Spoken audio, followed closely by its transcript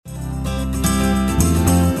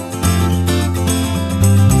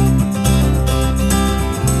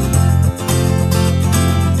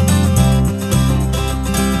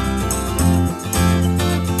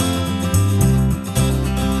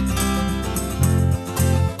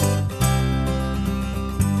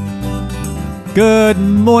Good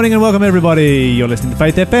morning and welcome everybody. You're listening to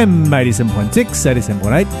Faith FM 87.6,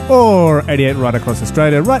 87.8 or 88 right across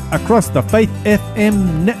Australia, right across the Faith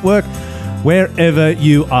FM network, wherever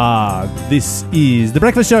you are. This is The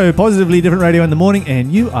Breakfast Show, positively different radio in the morning,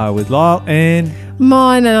 and you are with Lyle and...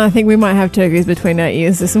 Mine, and I think we might have turkeys between our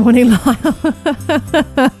ears this morning, Lyle.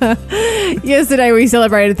 Yesterday we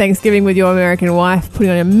celebrated Thanksgiving with your American wife,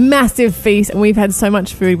 putting on a massive feast, and we've had so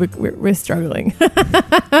much food, we're struggling.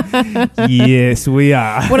 Yes, we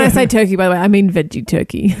are. When I say turkey, by the way, I mean veggie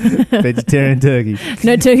turkey. Vegetarian turkey.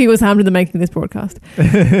 No turkey was harmed in the making of this broadcast.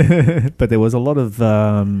 But there was a lot of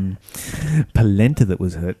polenta that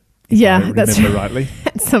was hurt. Yeah, that's remember rightly.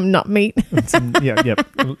 Some nut meat.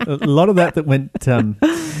 A lot of that went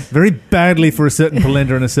very badly for a certain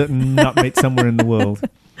polenta and a certain nut meat somewhere in the world.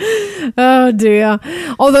 Oh dear.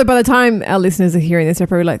 Although by the time our listeners are hearing this, they're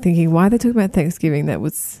probably like thinking, why are they talking about Thanksgiving? That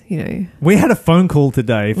was, We had a phone call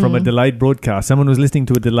today from a delayed broadcast. Someone was listening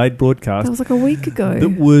to a delayed broadcast. That was like a week ago.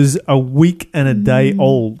 That was a week and a day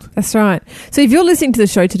old. That's right. So if you're listening to the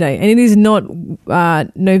show today and it is not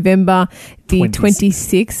November the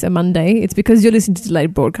 26th, a Monday, it's because you're listening to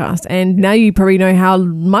delayed broadcast. And now you probably know how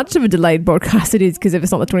much of a delayed broadcast it is, because if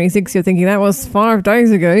it's not the 26th, you're thinking that was 5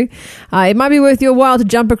 days ago. It might be worth your while to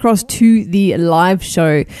jump across to the live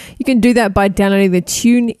show. You can do that by downloading the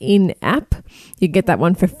TuneIn app. You can get that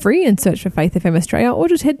one for free and search for Faith FM Australia, or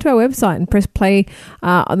just head to our website and press play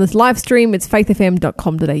on this live stream. It's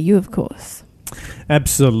faithfm.com.au, of course.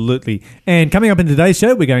 Absolutely. And coming up in today's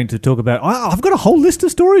show, we're going to talk about... I've got a whole list of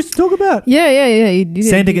stories to talk about. Yeah. You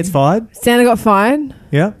Santa gets fired. Santa got fired.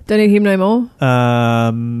 Yeah. Don't need him no more.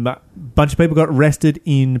 Bunch of people got arrested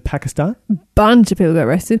in Pakistan. Bunch of people got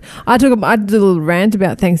arrested. I did a little rant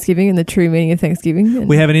about Thanksgiving and the true meaning of Thanksgiving.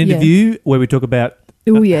 We have an interview where we talk about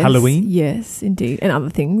Halloween. Yes, indeed. And other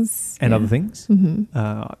things. Other things. Mm-hmm.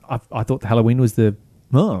 I thought Halloween was the...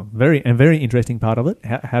 very interesting part of it.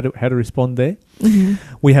 How to respond there. Mm-hmm.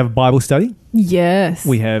 We have Bible study. Yes.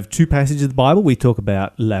 We have 2 passages of the Bible. We talk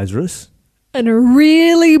about Lazarus. And a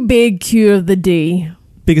really big Q of the D.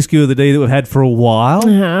 Biggest Q of the D that we've had for a while.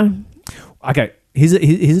 Uh-huh. Okay, here's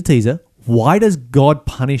a teaser. Why does God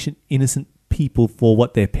punish innocent people for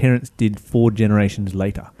what their parents did 4 generations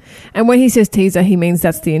later? And when he says teaser, he means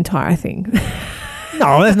that's the entire thing.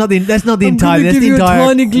 No, that's not the entire. That's the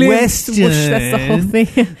entire question. That's the whole thing.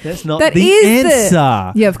 That's not the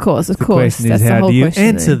answer. Yeah, of course. The question is, how do you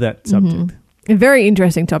answer that subject? Mm-hmm. A very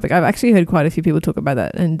interesting topic. I've actually heard quite a few people talk about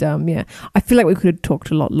that, and I feel like we could have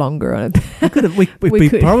talked a lot longer on it. We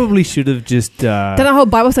probably should have just done a whole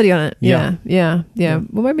Bible study on it. Yeah.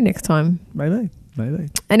 Well, maybe next time. Maybe.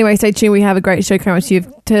 Anyway, stay tuned. We have a great show coming up to you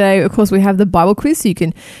today. Of course, we have the Bible quiz, so you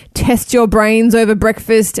can test your brains over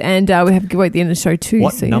breakfast, and we have a giveaway at the end of the show too.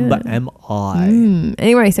 What number am I?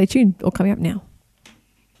 Anyway, stay tuned. All coming up now.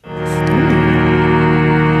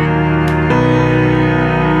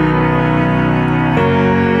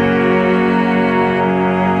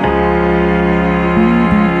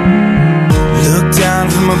 Look down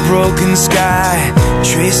from a broken sky,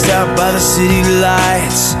 traced out by the city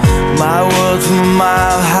lights. My world from a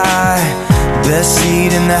mile high, best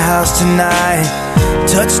seat in the house tonight.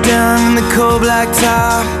 Touchdown in the cold black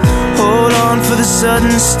top, hold on for the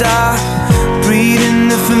sudden stop. Breathe in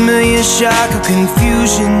the familiar shock of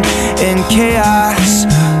confusion and chaos.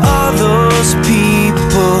 All those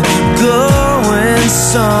people going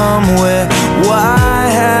somewhere, why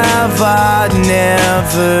have I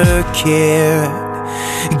never cared?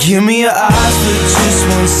 Give me your eyes for just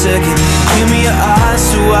 1 second. Give me your eyes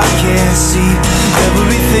so I can see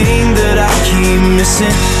everything that I keep missing.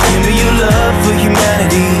 Give me your love for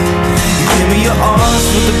humanity. Give me your arms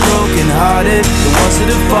for the broken hearted, the ones that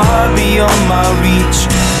are far beyond my reach.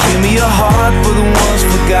 Give me your heart for the ones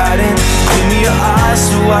forgotten. Give me your eyes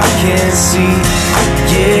so I can see.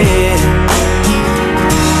 Yeah.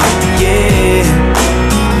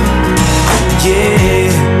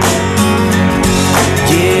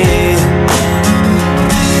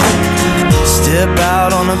 Step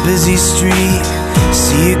out on a busy street,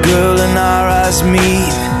 see a girl and our eyes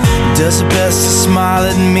meet. Does her best to smile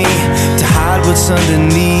at me, to hide what's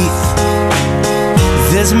underneath.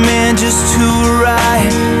 There's a man just to her right,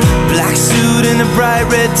 black suit and a bright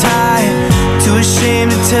red tie. Too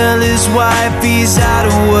ashamed to tell his wife he's out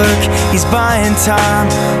of work, he's buying time.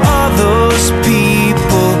 All those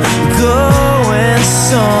people going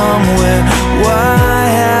somewhere, why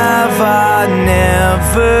have I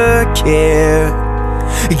never cared?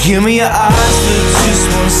 Give me your eyes for just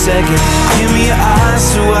 1 second. Give me your eyes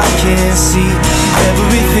so I can see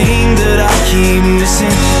everything that I keep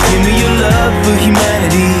missing. Give me your love for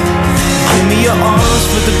humanity. Give me your arms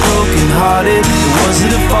for the broken hearted,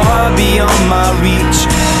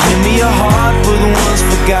 heart for the ones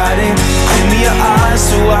forgotten. Give me your eyes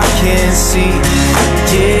so I can see.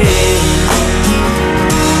 Yeah,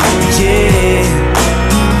 yeah,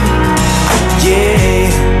 yeah,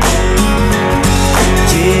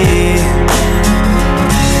 yeah.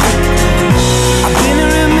 I've been here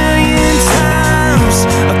a million times, a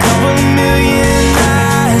couple of million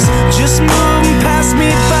eyes just moving past me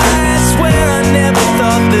by. I swear I never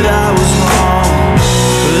thought that I was wrong.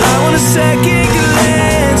 Well, I want a second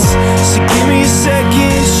glance, so give me a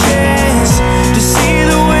second chance to see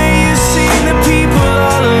the way you've seen the people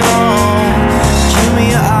all along. Give me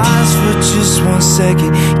your eyes for just 1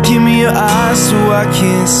 second. Give me your eyes so I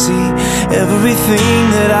can see everything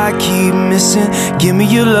that I keep missing. Give me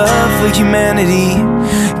your love for humanity.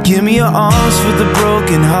 Give me your arms for the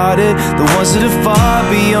broken hearted, the ones that are far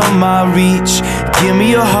beyond my reach. Give me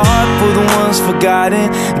your heart for the ones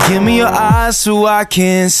forgotten. Give me your eyes so I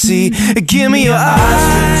can see. Give me your eyes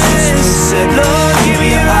for just 1 second. Lord, give me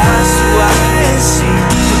your eyes so I can see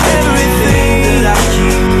everything that I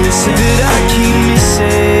keep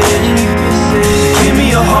missing. Give me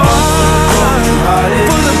your heart for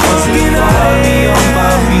the broken hearted, beyond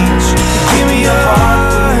my reach. Give me your heart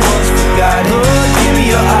for the ones forgotten. Lord, give me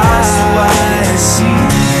your eyes so I can see.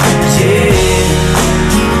 Yeah,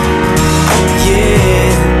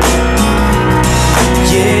 yeah,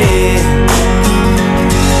 yeah,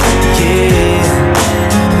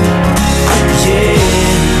 yeah,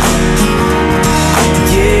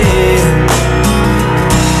 yeah,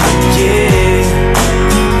 yeah,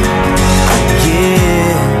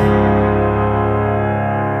 yeah.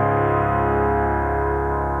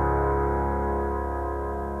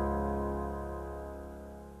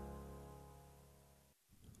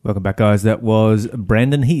 Welcome back, guys. That was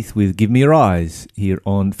Brandon Heath with Give Me Your Eyes here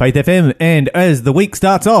on Faith FM. And as the week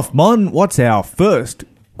starts off, Mon, what's our first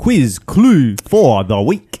quiz clue for the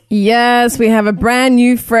week? Yes, we have a brand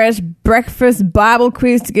new, fresh breakfast Bible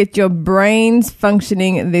quiz to get your brains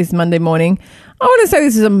functioning this Monday morning. I want to say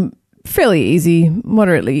this is a fairly easy,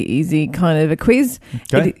 moderately easy kind of a quiz.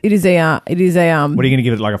 Okay. It is a. What are you going to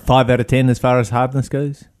give it, like a 5 out of 10 as far as hardness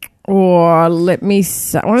goes? Or let me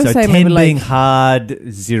say, I want to say 10 maybe being like. hard,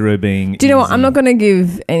 0 being Do you know what? easy. I'm not going to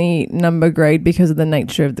give any number grade because of the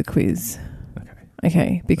nature of the quiz.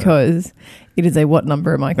 Okay, because it is a what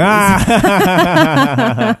number am I quiz.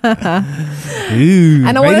 Ooh,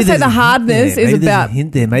 And I want maybe to say there's the a hint hardness there. is Maybe there's about. a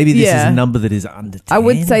hint there. Maybe this is Yeah. a number that is under 10. I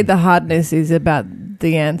would say the hardness is about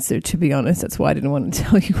the answer, to be honest. That's why I didn't want to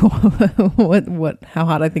tell you how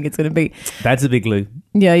hard I think it's going to be. That's a big clue.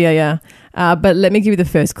 Yeah. But let me give you the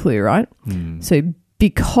first clue, right? So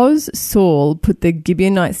because Saul put the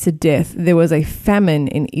Gibeonites to death, there was a famine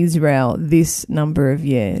in Israel this number of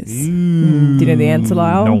years. Do you know the answer,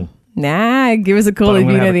 Lyle? No. Nah, give us a call But if I'm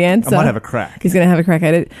you gonna know the answer. I might have a crack. He's going to have a crack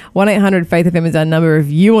at it. 1-800-FAITH-FM is our number if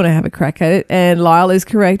you want to have a crack at it. And Lyle is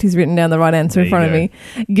correct. He's written down the right answer in front of me.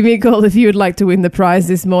 Give me a call if you would like to win the prize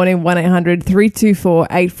this morning.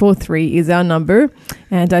 1-800-324-843 is our number.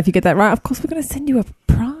 And if you get that right, of course, we're going to send you a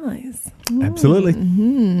prize. Absolutely.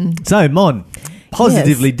 So, Mon,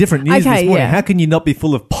 positively different news this morning. yeah. How can you not be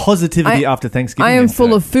full of positivity after Thanksgiving? I am yesterday?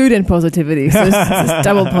 full of food and positivity. So it's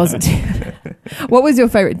double positive. What was your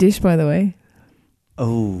favourite dish, by the way?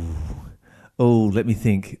 Oh, let me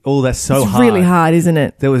think. Oh, that's so It's hard. really hard, isn't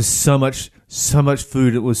it? There was so much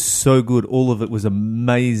food. It was so good. All of it was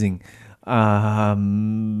amazing.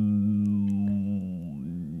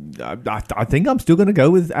 I think I'm still going to go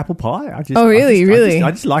with apple pie. Really?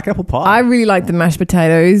 I just like apple pie. I really like the mashed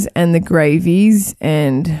potatoes and the gravies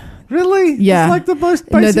and... Really? Yeah. It's like the most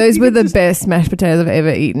basic. No, those you were could the just- best mashed potatoes I've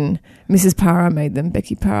ever eaten. Mrs. Parra made them.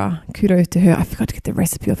 Becky Parra. Kudos to her. I forgot to get the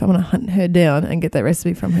recipe off. I want to hunt her down and get that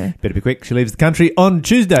recipe from her. Better be quick. She leaves the country on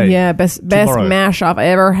Tuesday. Yeah, best Tomorrow. mash I've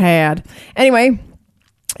ever had. Anyway,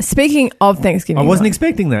 speaking of Thanksgiving. I wasn't right?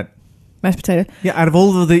 expecting that. Mashed potato. Yeah, out of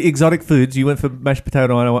all of the exotic foods, you went for mashed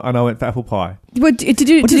potato and I went for apple pie. What does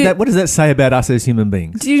that say about us as human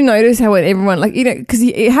beings? Did you notice how when everyone, like, you know, because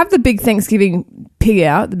you have the big Thanksgiving pig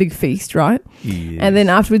out, the big feast, right? Yes. And then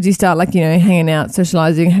afterwards you start, like, you know, hanging out,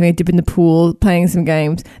 socializing, having a dip in the pool, playing some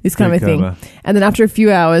games, this kind of Food thing. coma. And then after a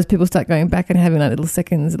few hours, people start going back and having like little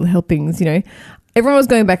seconds, little helpings, you know. Everyone was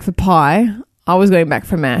going back for pie. I was going back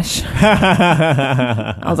for mash.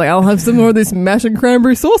 I was like, I'll have some more of this mash and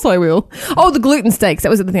cranberry sauce, I will. Oh, the gluten steaks. That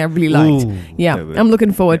was the thing I really liked. Ooh, Yeah, I'm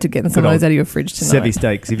looking forward to getting some of Good those out of your fridge tonight. Sevi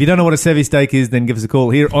steaks. If you don't know what a Sevi steak is, then give us a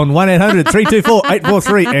call here on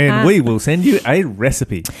 1-800-324-843 and we will send you a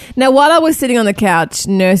recipe. Now, while I was sitting on the couch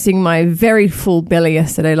nursing my very full belly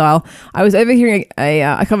yesterday, Lyle, I was overhearing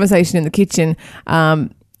a conversation in the kitchen,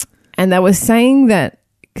 and they were saying that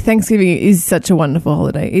Thanksgiving is such a wonderful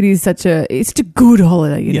holiday. It's such a good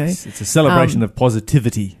holiday, you know. Yes, it's a celebration of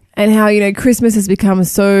positivity. And how, you know, Christmas has become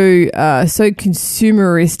so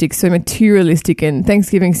consumeristic, so materialistic, and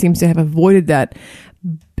Thanksgiving seems to have avoided that.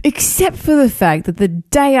 Except for the fact that the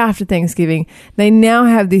day after Thanksgiving, they now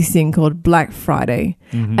have this thing called Black Friday.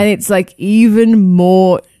 Mm-hmm. And it's like even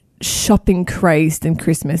more shopping craze than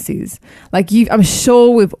Christmas is. Like I'm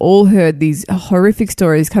sure we've all heard these horrific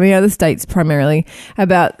stories coming out of the States primarily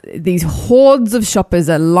about these hordes of shoppers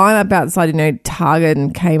that line up outside, you know, Target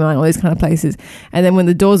and Kmart and all these kind of places. And then when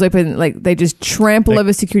the doors open, like they just trample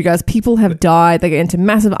over security guards. People have died. They get into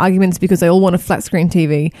massive arguments because they all want a flat screen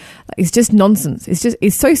TV. Like, it's just nonsense.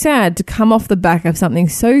 It's so sad to come off the back of something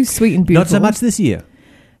so sweet and beautiful. Not so much this year.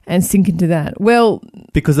 And sink into that. Well,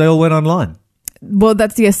 because they all went online. Well,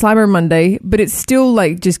 that's the Cyber Monday, but it's still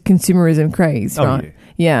like just consumerism craze, right?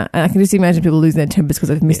 Yeah, and I can just imagine people losing their tempers because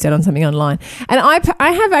they've missed out on something online. And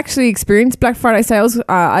I have actually experienced Black Friday sales.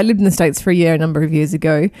 I lived in the States for a year a number of years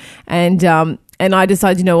ago, and I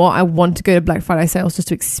decided, you know what, I want to go to Black Friday sales just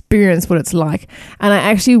to experience what it's like. And I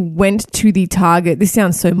actually went to the Target. This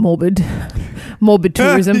sounds so morbid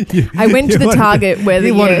tourism. I went to the Target where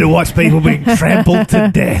you wanted to watch people being trampled to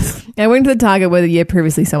death. I went to the Target where the year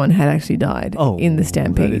previously someone had actually died in the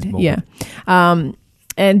stampede. Yeah. I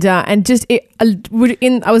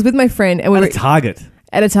was with my friend and we were at a Target.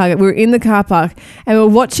 At a Target. We were in the car park and we were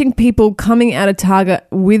watching people coming out of Target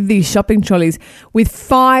with these shopping trolleys with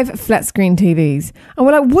 5 flat screen TVs. And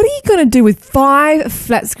we're like, what are you going to do with 5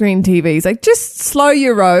 flat screen TVs? Like, just slow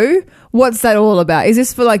your row. What's that all about? Is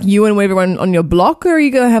this for like you and everyone on your block, or are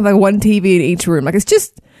you going to have like one TV in each room? Like,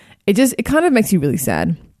 it kind of makes you really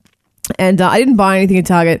sad. And I didn't buy anything at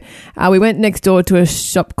Target. We went next door to a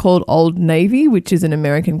shop called Old Navy, which is an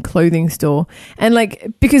American clothing store. And like,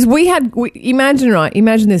 because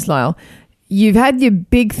imagine this, Lyle. You've had your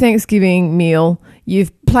big Thanksgiving meal.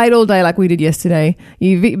 You've played all day like we did yesterday.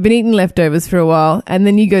 You've been eating leftovers for a while, and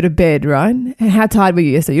then you go to bed, right? And how tired were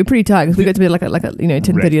you yesterday? You're pretty tired because we got to bed like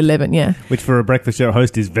 10:30, 11, yeah. Which for a breakfast show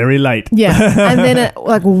host is very late. Yeah. And then at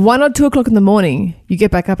like 1 or 2 o'clock in the morning, you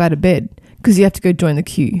get back up out of bed because you have to go join the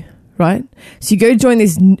queue. Right? So you go join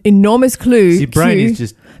this enormous queue. Your brain is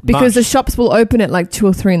just because the shops will open at like 2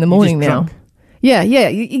 or 3 in the morning now. Drunk. Yeah,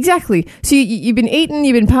 exactly. So you've been eating,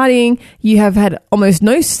 you've been partying, you have had almost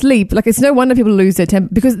no sleep. Like, it's no wonder people lose their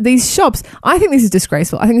temper because these shops, I think this is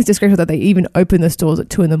disgraceful. I think it's disgraceful that they even open the stores at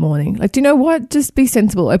 2 in the morning. Like, do you know what? Just be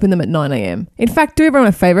sensible. Open them at 9 a.m. In fact, do everyone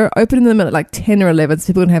a favor. Open them at like 10 or 11 so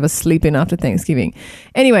people can have a sleep in after Thanksgiving.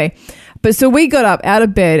 Anyway, but so we got up out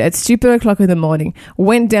of bed at stupid o'clock in the morning,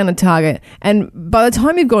 went down to Target, and by the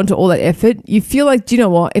time you've gone to all that effort, you feel like, do you know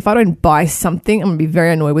what? If I don't buy something, I'm going to be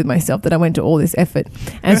very annoyed with myself that I went to all this effort.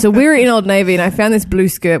 And so we were in Old Navy, and I found this blue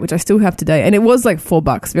skirt, which I still have today, and it was like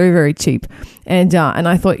 $4, very, very cheap. And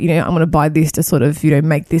I thought, you know, I'm going to buy this to sort of, you know,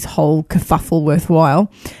 make this whole kerfuffle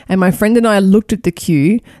worthwhile. And my friend and I looked at the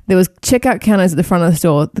queue. There was checkout counters at the front of the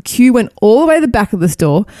store. The queue went all the way to the back of the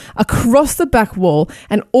store, across the back wall,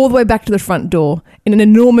 and all the way back to the front door in an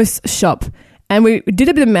enormous shop. And we did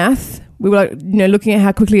a bit of math. We were like, you know, looking at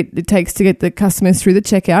how quickly it takes to get the customers through the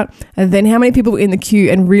checkout, and then how many people were in the queue,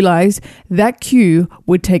 and realized that queue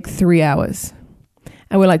would take 3 hours.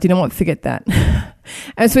 And we're like, do you know what? Forget that.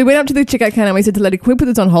 And so we went up to the checkout counter and we said to the lady, can we put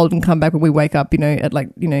this on hold and come back when we wake up, you know, at like,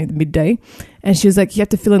 you know, the midday? And she was like, you have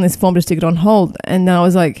to fill in this form to stick it on hold. And I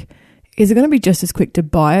was like, is it going to be just as quick to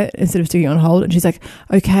buy it instead of sticking it on hold? And she's like,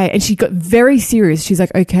 okay. And she got very serious. She's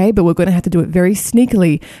like, okay, but we're going to have to do it very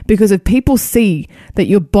sneakily, because if people see that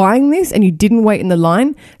you're buying this and you didn't wait in the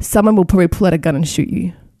line, someone will probably pull out a gun and shoot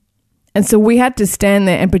you. And so we had to stand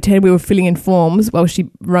there and pretend we were filling in forms while she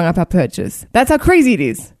rung up our purchase. That's how crazy it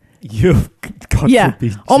is. You've got to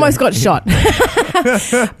be almost got shot.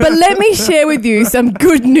 But let me share with you some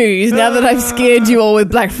good news now that I've scared you all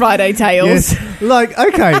with Black Friday tales. Yes. Like,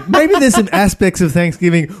 okay, maybe there's some aspects of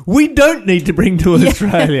Thanksgiving we don't need to bring to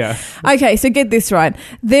Australia. Okay, so get this right.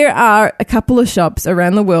 There are a couple of shops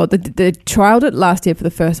around the world that trialled it last year for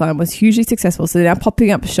the first time, was hugely successful. So they're now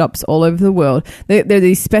popping up shops all over the world. They're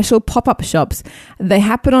these special pop-up shops. They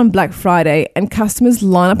happen on Black Friday, and customers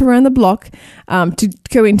line up around the block to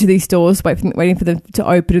go into these stores, waiting for them to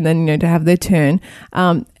open and then, you know, to have their turn.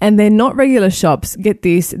 And they're not regular shops. Get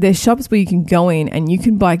this. They're shops where you can go in and you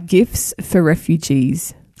can buy gifts for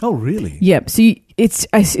refugees. Oh, really? Yep. So it's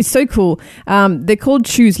so cool. They're called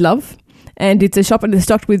Choose Love. And it's a shop and it's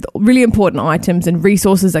stocked with really important items and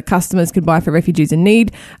resources that customers can buy for refugees in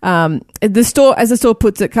need. The store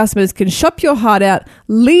puts it, customers can shop your heart out,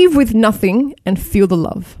 leave with nothing, and feel the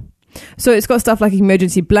love. So it's got stuff like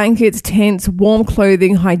emergency blankets, tents, warm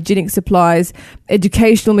clothing, hygienic supplies,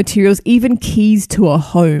 educational materials, even keys to a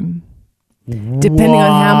home. Depending on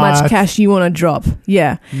how much cash you want to drop.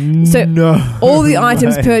 Yeah. So all the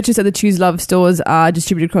items purchased at the Choose Love stores are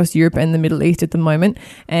distributed across Europe and the Middle East at the moment.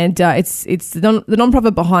 And it's the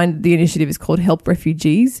non-profit behind the initiative is called Help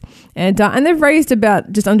Refugees. And they've raised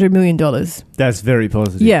about just under $1 million. That's very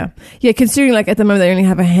positive. Yeah. Yeah, considering like at the moment they only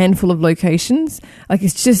have a handful of locations. Like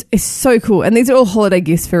it's so cool. And these are all holiday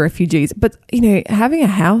gifts for refugees. But, having a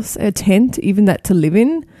house, a tent, even that to live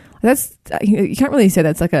in, that's, you can't really say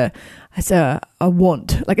that's like a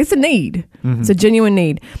want. Like it's a need. It's a genuine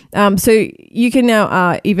need. So you can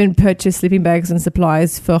now even purchase sleeping bags and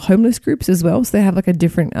supplies for homeless groups as well. So they have like a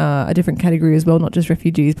different category as well, not just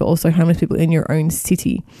refugees, but also homeless people in your own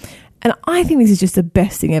city. And I think this is just the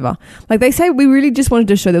best thing ever. Like they say, we really just wanted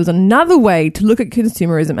to show there was another way to look at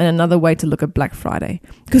consumerism and another way to look at Black Friday.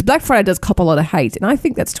 Because Black Friday does cop a lot of hate, and I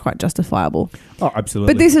think that's quite justifiable. Oh,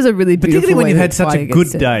 absolutely. But this is a really beautiful particularly when you've way had such a good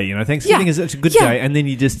day. Thanksgiving is such a good day, and then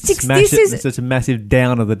you just smash it. It's such a massive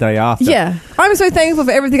downer the day after. Yeah. I'm so thankful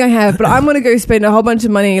for everything I have, but I'm going to go spend a whole bunch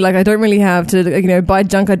of money like I don't really have to, buy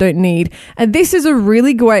junk I don't need. And this is a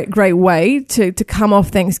really great way to come off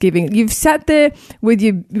Thanksgiving. You've sat there with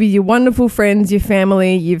your wonderful friends, your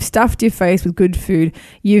family, you've stuffed your face with good food,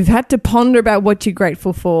 you've had to ponder about what you're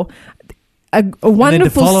grateful for. A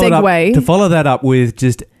wonderful segue. To follow that up with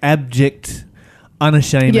just abject,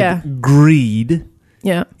 unashamed greed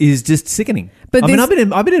is just sickening. But I've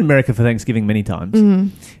been in America for Thanksgiving many times,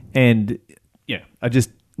 and I just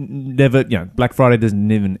never, Black Friday doesn't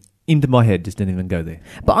even into my head, just didn't even go there.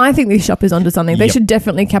 But I think these shoppers onto something. They should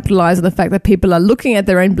definitely capitalise on the fact that people are looking at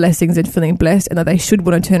their own blessings and feeling blessed, and that they should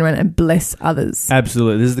want to turn around and bless others.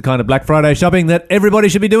 Absolutely. This is the kind of Black Friday shopping that everybody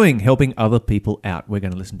should be doing, helping other people out. We're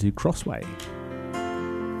going to listen to Crossway.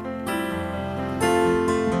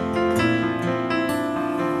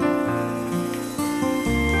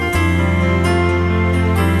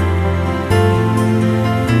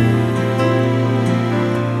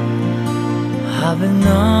 I've been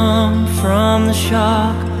numb from the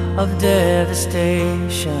shock of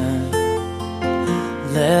devastation,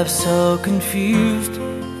 left so confused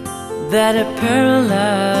that it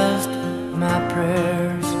paralyzed my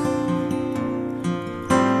prayers.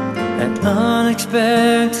 An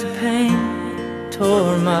unexpected pain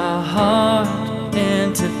tore my heart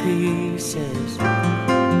into pieces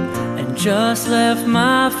and just left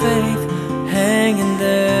my faith hanging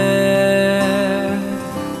there.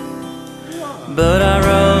 But I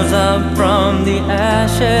rose up from the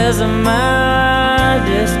ashes of my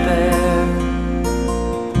despair,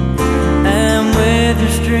 and with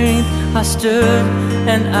your strength I stood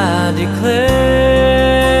and I declared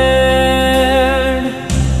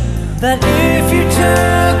that if you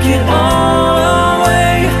took it all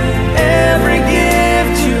away, every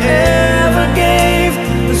gift you ever gave,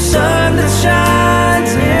 the sun that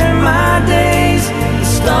shines in my days, the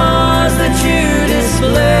stars that you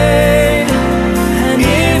displayed,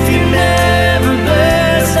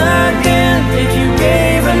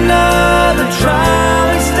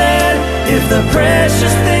 the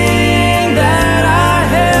precious thing that I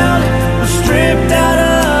held was stripped out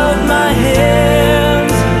of my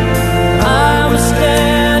hands, I will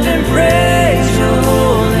stand and praise your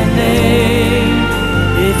holy name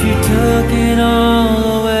if you took it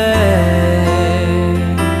all away.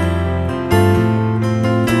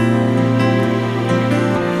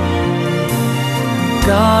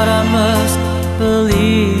 God, I must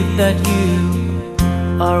believe that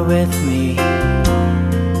you are with me,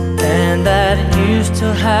 and that you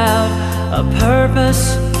still have a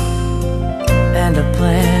purpose and a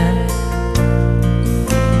plan.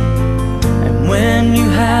 And when you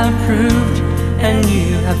have proved and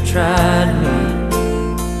you have tried me,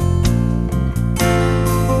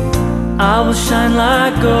 I will shine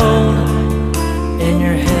like gold in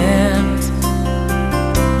your hands,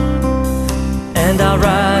 and I'll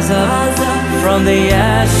rise up from the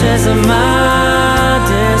ashes of my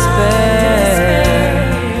despair.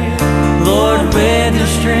 Lord, with your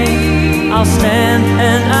strength, I'll stand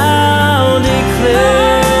and I'll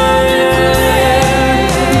declare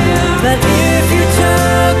that if you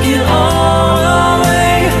took it all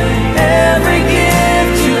away, every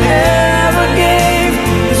gift you ever gave,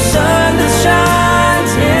 the sun that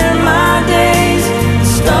shines in my days, the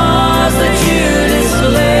stars that you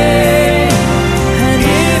display, and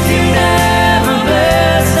if you never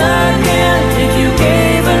bless again, if you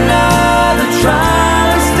gave another try,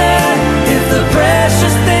 the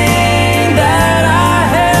precious thing that I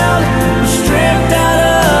held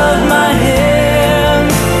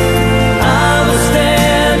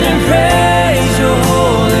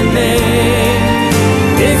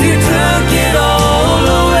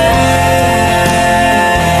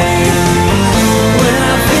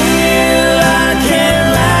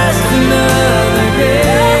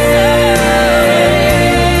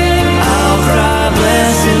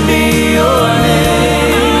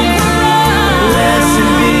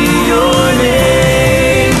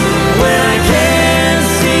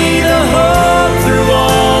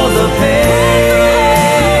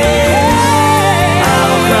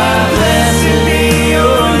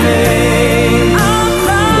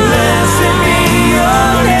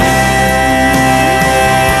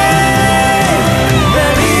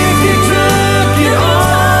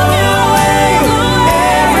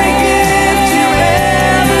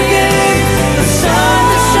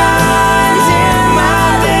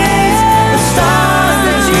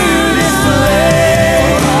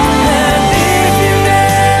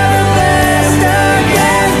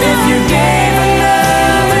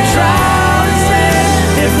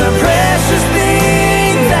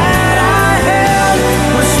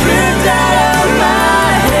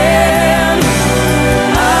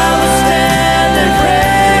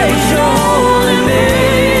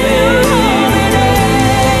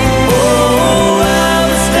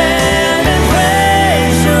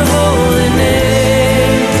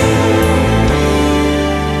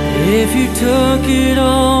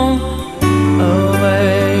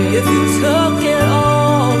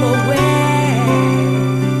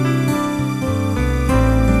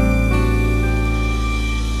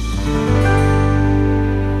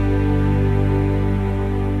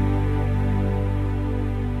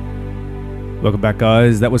Welcome back,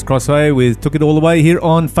 guys. That was Crossway with Took It All Away here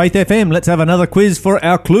on Faith FM. Let's have another quiz for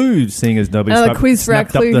our clues, seeing as nobody Another quiz for our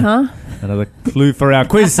clue, huh? Another clue for our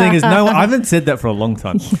quiz, seeing as no one... I haven't said that for a long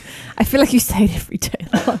time. I feel like you say it every day.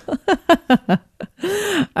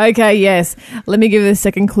 Okay, yes. Let me give you the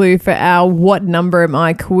second clue for our What Number Am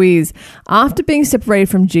I quiz. After being separated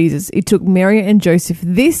from Jesus, it took Mary and Joseph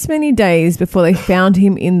this many days before they found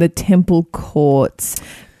him in the temple courts.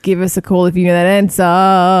 Give us a call if you know that answer.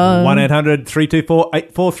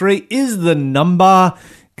 1-800-324-843 is the number.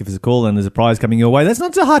 Give us a call and there's a prize coming your way. That's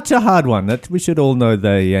not such a hard one. We should all know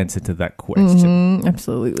the answer to that question.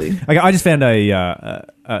 Absolutely. Okay, I just found a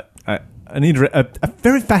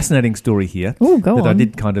very fascinating story here. Oh, go that on. I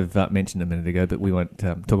did kind of mention a minute ago, but we won't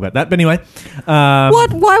talk about that. But anyway.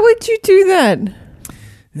 What? Why would you do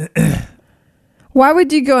that? Why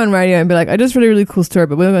would you go on radio and be like, I just read a really cool story,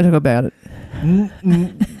 but we're not going to talk about it? No,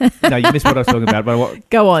 you missed what I was talking about. But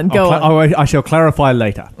Go on. I shall clarify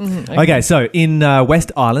later. Mm-hmm, okay, so in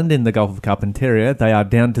West Island in the Gulf of Carpentaria, they are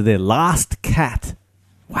down to their last cat.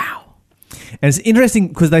 Wow. And it's interesting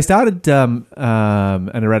because they started an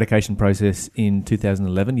eradication process in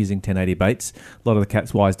 2011 using 1080 baits. A lot of the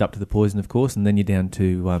cats wised up to the poison, of course, and then you're down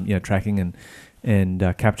to tracking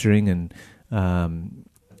and capturing and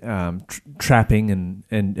trapping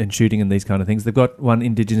and shooting and these kind of things. They've got one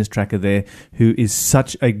Indigenous tracker there who is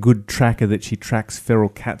such a good tracker that she tracks feral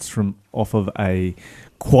cats from off of a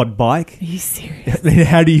quad bike. Are you serious?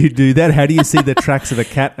 How do you do that? How do you see the tracks of a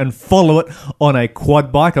cat and follow it on a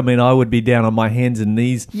quad bike? I mean, I would be down on my hands and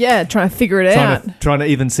knees. Yeah, trying to figure it out. Trying to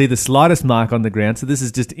even see the slightest mark on the ground. So this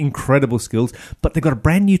is just incredible skills. But they've got a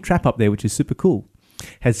brand new trap up there, which is super cool.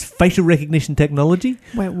 Has facial recognition technology.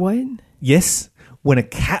 Wait, what? Yes. When a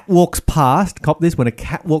cat walks past, cop this, when a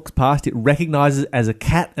cat walks past, it recognizes as a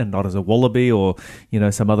cat and not as a wallaby or,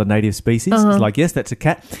 some other native species. It's like, yes, that's a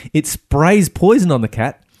cat. It sprays poison on the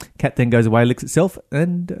cat. Cat then goes away, licks itself,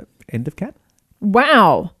 and end of cat.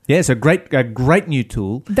 Wow. Yeah, it's a great new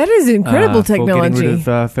tool. That is incredible technology. For getting rid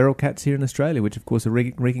of feral cats here in Australia, which, of course, are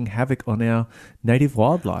wreaking havoc on our native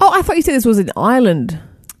wildlife. Oh, I thought you said this was an island.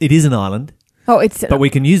 It is an island. Oh, it's... But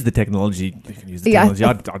we can use the technology. I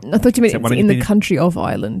thought you meant it's in the country of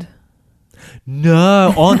Ireland.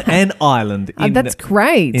 No, on an island. That's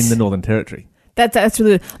great. In the Northern Territory. That's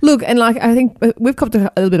really good. Look, and I think we've copped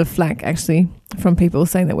a little bit of flack, actually, from people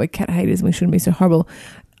saying that we're cat haters and we shouldn't be so horrible.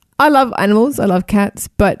 I love animals. I love cats,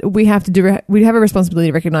 but we have a responsibility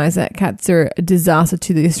to recognise that cats are a disaster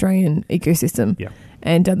to the Australian ecosystem. Yeah.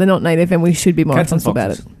 And they're not native, and we should be more responsible about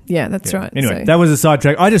it. Yeah, that's right. Anyway, that was a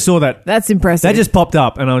sidetrack. I just saw that. That's impressive. That just popped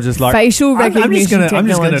up, and I was just like, facial recognition technology. I'm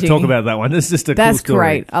just going to talk about that one. It's just a cool story. That's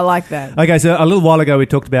great. I like that. Okay, so a little while ago we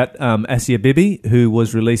talked about Asia Bibi, who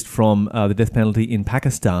was released from the death penalty in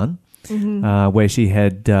Pakistan, where she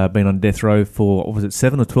had been on death row for, what was it,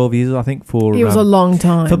 7 or 12 years, I think. It was a long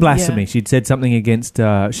time. For blasphemy. Yeah. She'd said something against,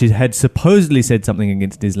 she had supposedly said something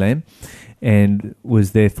against Islam and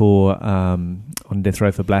was therefore on death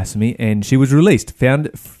row for blasphemy. And she was released, found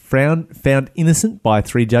innocent by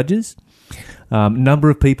 3 judges. Number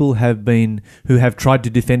of people who have tried to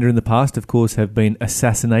defend her in the past, of course, have been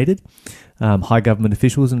assassinated, high government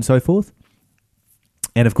officials and so forth.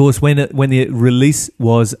 And of course, when the release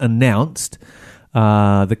was announced,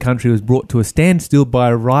 the country was brought to a standstill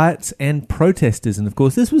by riots and protesters. And of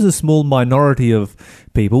course, this was a small minority of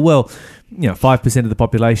people. Well, 5% of the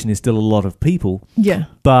population is still a lot of people. Yeah.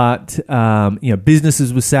 But,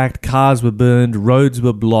 businesses were sacked, cars were burned, roads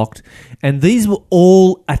were blocked. And these were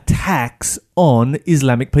all attacks on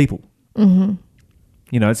Islamic people. Mm-hmm.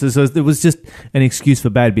 So there was just an excuse for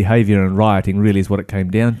bad behaviour and rioting, really, is what it came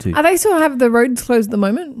down to. Are they still have the roads closed at the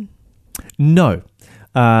moment? No.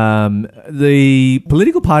 The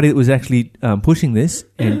political party that was actually pushing this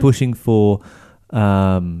and pushing for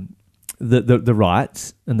the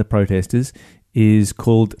riots and the protesters is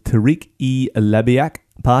called Tariq-e-Labiak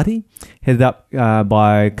Party, headed up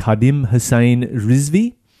by Khadim Hussein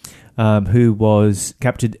Rizvi, who was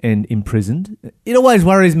captured and imprisoned. It always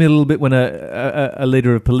worries me a little bit when a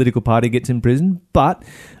leader of a political party gets imprisoned, but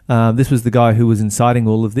this was the guy who was inciting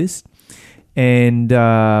all of this. And,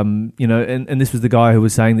 and this was the guy who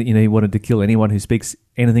was saying that, he wanted to kill anyone who speaks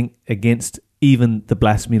anything against even the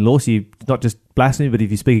blasphemy law. So not just blasphemy, but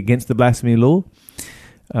if you speak against the blasphemy law,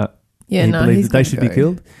 he believes that they should be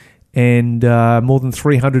killed. And more than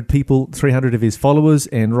 300 of his followers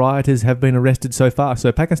and rioters have been arrested so far.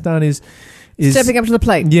 So Pakistan is stepping up to the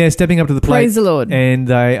plate. Yeah, stepping up to the plate. Praise the Lord. And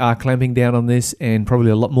they are clamping down on this, and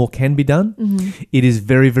probably a lot more can be done. Mm-hmm. It is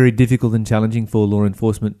very, very difficult and challenging for law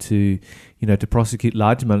enforcement to, to prosecute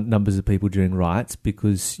large numbers of people during riots,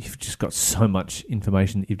 because you've just got so much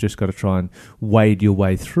information that you've just got to try and wade your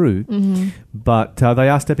way through. Mm-hmm. But they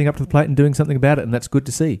are stepping up to the plate and doing something about it, and that's good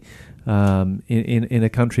to see in a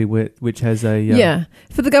country which has a...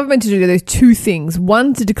 For the government to do those two things,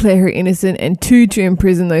 one, to declare her innocent, and two, to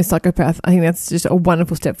imprison those psychopaths, I think that's just a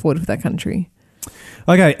wonderful step forward for that country.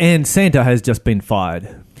 Okay, and Santa has just been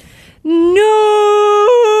fired.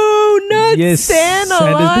 No, not Yes, Santa.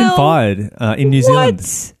 Santa's been fired in New Zealand.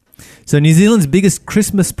 What? So New Zealand's biggest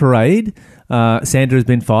Christmas parade, Santa has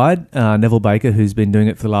been fired. Neville Baker, who's been doing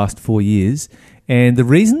it for the last 4 years. And the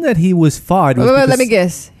reason that he was fired was because... Let me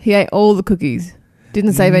guess. He ate all the cookies.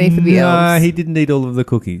 Didn't save any for the elves. No, he didn't eat all of the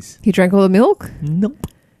cookies. He drank all the milk? Nope.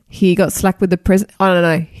 He got slack with the present. I don't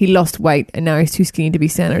know. He lost weight and now he's too skinny to be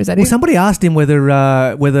Santa. Is that Well, it? somebody asked him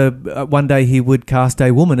whether one day he would cast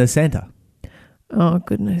a woman as Santa. Oh,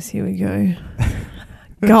 goodness. Here we go.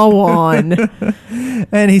 Go on.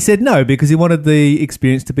 And he said no, because he wanted the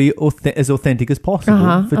experience to be as authentic as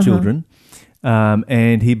possible for children.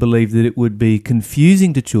 And he believed that it would be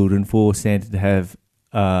confusing to children for Santa to have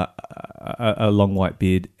a long white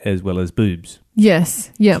beard as well as boobs.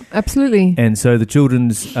 Yes. Yeah, absolutely. And so the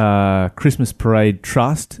Children's Christmas Parade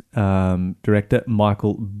Trust director,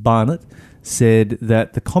 Michael Barnett, said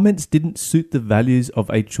that the comments didn't suit the values of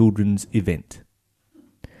a children's event.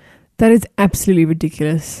 That is absolutely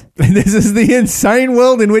ridiculous. This is the insane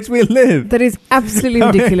world in which we live. That is absolutely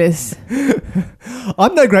ridiculous.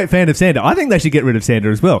 I'm no great fan of Santa. I think they should get rid of Santa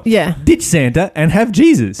as well. Yeah. Ditch Santa and have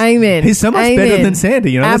Jesus. Amen. He's so much Amen. better than Santa.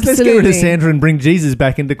 Let's get rid of Absolutely. Santa and bring Jesus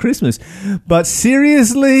back into Christmas. But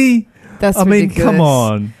seriously, That's I mean, ridiculous. come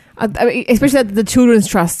on. I mean, especially that the Children's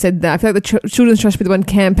Trust said that. I feel like the Children's Trust should be the one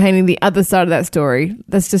campaigning the other side of that story.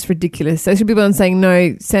 That's just ridiculous. There should be one saying,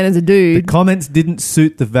 no, Santa's a The dude. comments didn't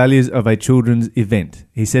suit the values of a children's event.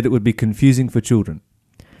 He said it would be confusing for children,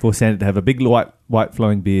 for Santa to have a big white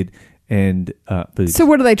flowing beard and boobs. So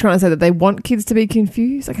what are they trying to say? That they want kids to be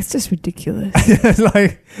confused? Like, it's just ridiculous. It's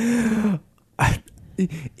like...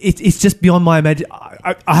 It's just beyond my imagination.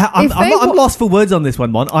 I'm lost for words on this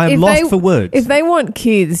one, Mon. I am lost for words. If they want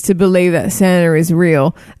kids to believe that Santa is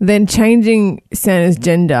real, then changing Santa's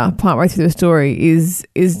gender partway through the story is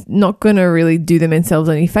not going to really do them themselves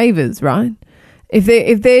any favors, right? If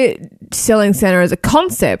they're selling Santa as a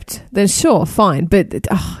concept, then sure, fine. But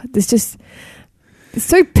it's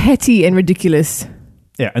so petty and ridiculous.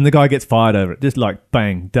 Yeah, and the guy gets fired over it. Just like,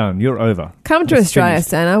 bang, done. You're over. Come to It's Australia, finished.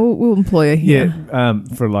 Santa. We'll employ you here. Yeah,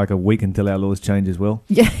 for like a week until our laws change as well.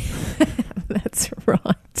 Yeah, that's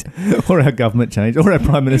right. Or our government change. Or our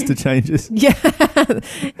Prime Minister changes. Yeah,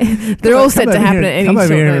 they're all set to happen at any Come over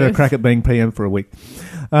short here and have a notice. crack at being PM for a week.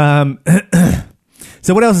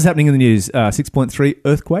 So what else is happening in the news? 6.3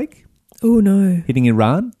 earthquake Oh no. hitting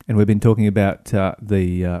Iran. And we've been talking about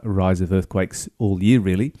the rise of earthquakes all year,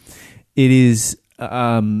 really. It is...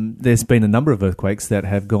 there's been a number of earthquakes that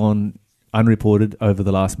have gone unreported over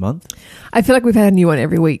the last month. I feel like we've had a new one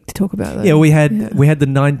every week to talk about. Though. Yeah, we had the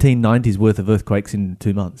 1990s worth of earthquakes in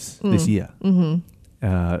 2 months this year,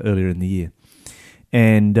 earlier in the year,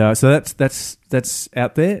 and so that's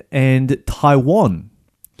out there. And Taiwan,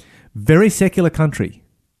 very secular country,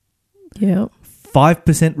 Yeah.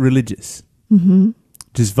 5% religious,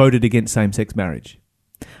 just voted against same-sex marriage.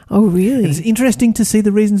 Oh really? It's interesting to see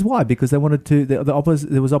the reasons why, because they wanted to.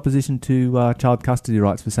 There was opposition to child custody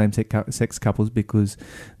rights for same-sex couples because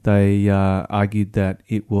they argued that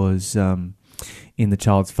it was in the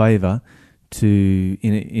child's favour to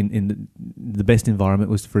in the best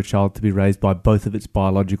environment was for a child to be raised by both of its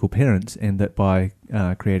biological parents, and that by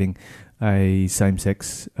creating a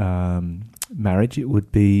same-sex marriage, it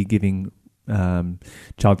would be giving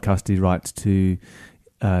child custody rights to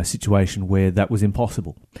situation where that was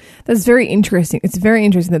impossible. That's very interesting. It's very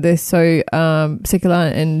interesting that they're so secular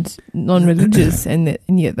and non-religious, and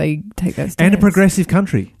yet they take that stance. And a progressive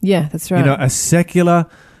country. Yeah, that's right. A secular,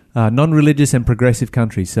 non-religious and progressive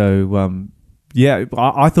country. So,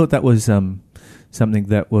 I thought that was something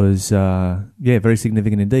that was, very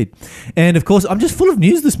significant indeed. And, of course, I'm just full of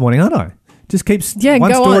news this morning, aren't I? Just keeps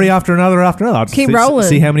one go story on. after another after another. I'll just Keep rolling.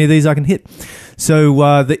 See how many of these I can hit.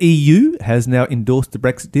 So the EU has now endorsed the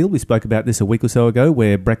Brexit deal. We spoke about this a week or so ago,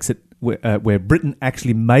 where Britain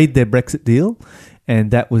actually made their Brexit deal,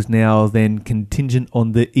 and that was now then contingent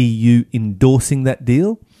on the EU endorsing that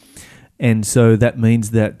deal. And so that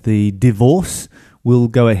means that the divorce will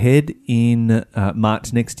go ahead in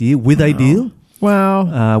March next year with a deal.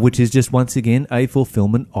 Wow. Which is just once again a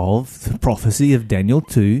fulfillment of the prophecy of Daniel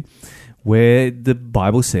 2, where the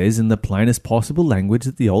Bible says in the plainest possible language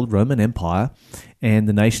that the old Roman Empire and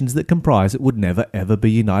the nations that comprise it would never ever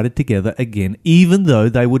be united together again, even though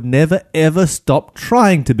they would never ever stop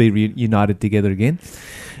trying to be united together again.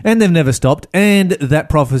 And they've never stopped. And that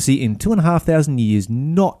prophecy in 2,500 years,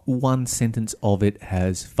 not one sentence of it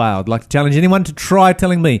has failed. I'd like to challenge anyone to try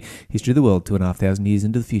telling me history of the world 2,500 years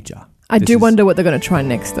into the future. I do wonder what they're going to try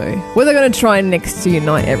next, though. What are they going to try next to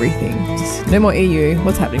unite everything? Just no more EU.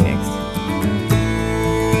 What's happening next?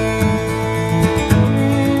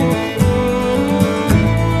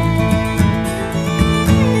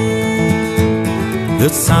 The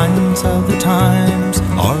signs of the times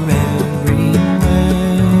are everywhere.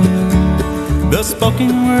 The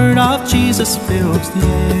spoken word of Jesus fills the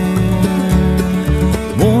air.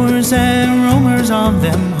 Wars and rumors of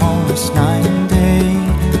them haunt us night and day.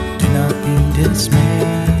 Do not be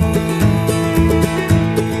dismayed.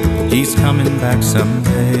 He's coming back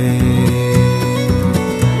someday.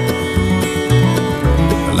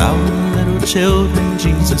 Allow little children,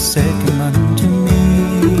 Jesus said, come unto me.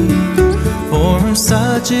 For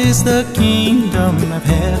such is the kingdom of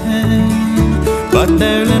heaven. But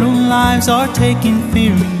their little lives are taken,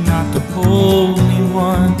 fearing not the Holy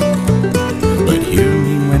One. But hear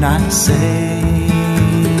me when I say,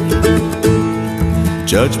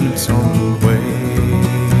 judgment's on the way.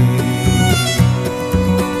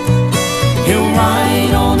 He'll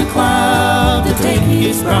ride on a cloud to take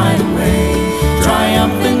his bride away.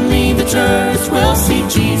 Triumphantly the church will see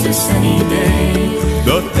Jesus any day.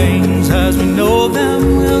 The things as we know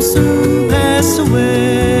them will soon pass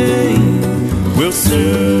away. Will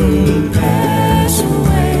soon pass away.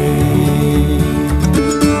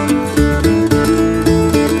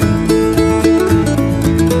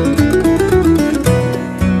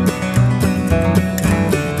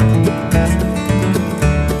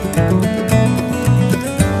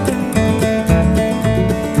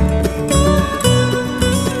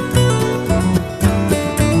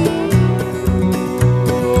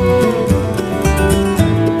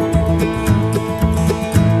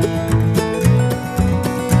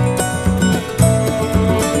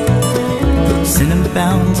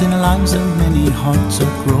 Hearts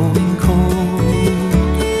are growing cold,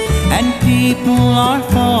 and people are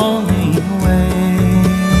falling away.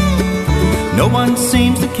 No one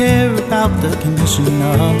seems to care about the condition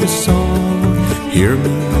of the soul. Hear me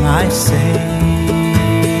when I say,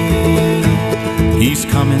 he's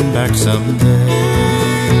coming back someday.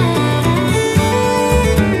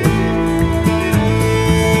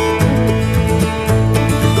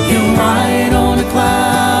 He'll ride on a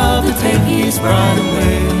cloud to take his bride away.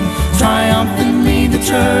 Triumphantly the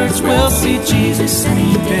church will see Jesus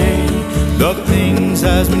any day. The things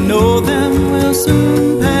as we know them will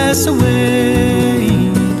soon pass away.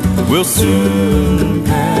 Will soon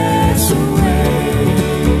pass away.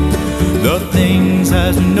 The things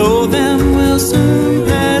as we know them will soon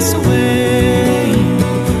pass away.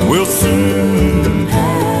 Will soon pass.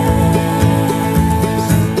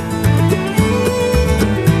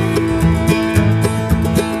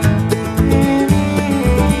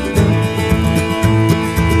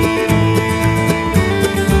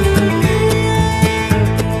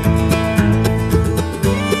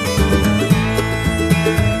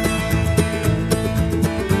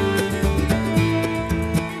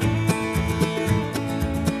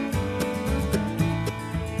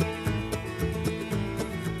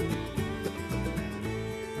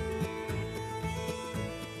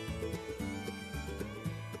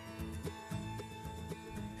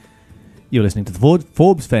 You're listening to the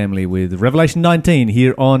Forbes family with Revelation 19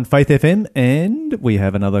 here on Faith FM, and we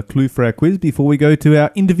have another clue for our quiz before we go to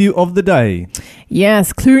our interview of the day.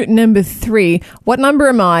 Yes, clue number 3. What number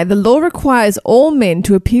am I? The law requires all men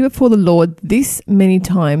to appear before the Lord this many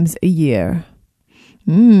times a year.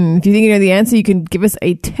 If you think you know the answer, you can give us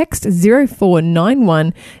a text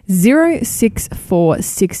 0491 064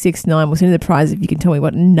 669. We'll send you the prize if you can tell me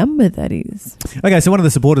what number that is. Okay, so one of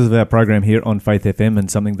the supporters of our program here on Faith FM,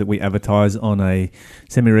 and something that we advertise on a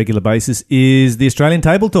semi-regular basis, is the Australian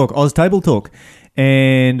Table Talk, Oz Table Talk.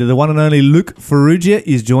 And the one and only Luke Ferrugia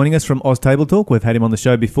is joining us from Oz Table Talk. We've had him on the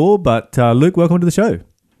show before, but Luke, welcome to the show.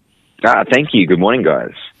 Thank you. Good morning,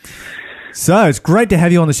 guys. So it's great to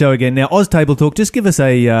have you on the show again. Now, Oz Table Talk, just give us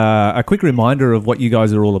a quick reminder of what you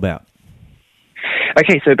guys are all about.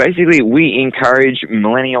 Okay, so basically we encourage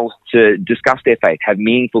millennials to discuss their faith, have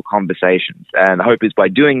meaningful conversations. And the hope is by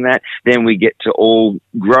doing that, then we get to all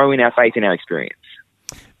grow in our faith and our experience.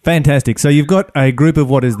 Fantastic. So you've got a group of,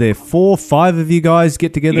 what is there, 4, 5 of you guys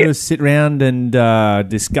get together, sit around and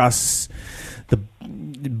discuss the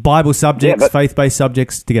Bible subjects, faith-based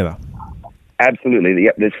subjects together. Absolutely.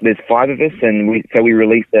 Yep. There's 5 of us, and we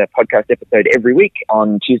release a podcast episode every week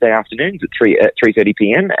on Tuesday afternoons at 3:30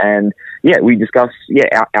 p.m. And we discuss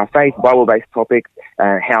our faith, Bible-based topics,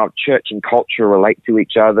 how church and culture relate to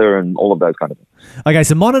each other, and all of those kind of things. Okay,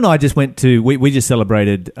 so Mon and I just went to we just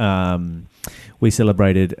celebrated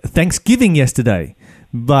Thanksgiving yesterday.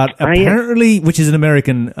 But apparently, which is an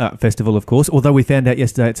American festival, of course, although we found out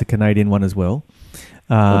yesterday it's a Canadian one as well.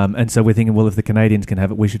 And so we're thinking, well, if the Canadians can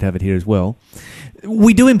have it, we should have it here as well.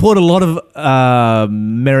 We do import a lot of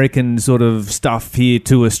American sort of stuff here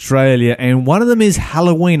to Australia, and one of them is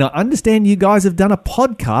Halloween. I understand you guys have done a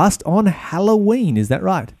podcast on Halloween. Is that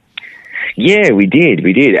right? Yeah, we did.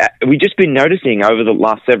 We've just been noticing over the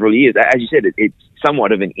last several years, as you said, it's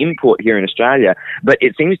somewhat of an import here in Australia, but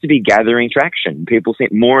it seems to be gathering traction.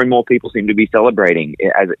 More and more people seem to be celebrating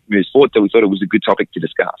as it moves forward, so we thought it was a good topic to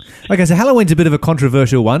discuss. Okay, so Halloween's a bit of a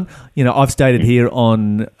controversial one. You know, I've stated here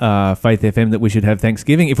on Faith FM that we should have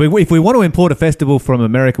Thanksgiving. If we want to import a festival from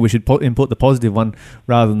America, we should import the positive one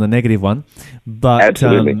rather than the negative one. But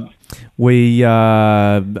absolutely. We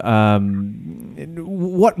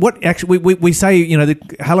say, you know,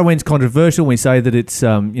 that Halloween's controversial. We say that it's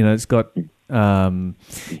it's got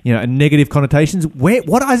negative connotations.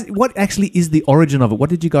 What actually is the origin of it? What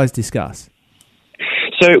did you guys discuss?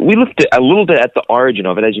 So we looked a little bit at the origin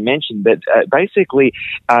of it, as you mentioned, but basically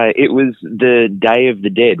it was the Day of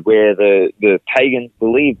the Dead, where the pagans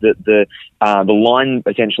believed that the line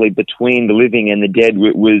essentially between the living and the dead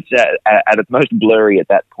was at its most blurry at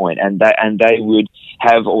that point, and they would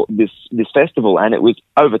have this festival, and it was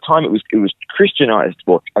over time it was Christianized,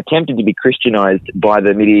 or attempted to be Christianized by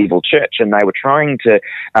the medieval church, and they were trying to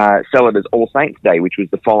sell it as All Saints Day, which was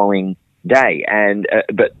the following day, and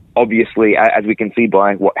but obviously, as we can see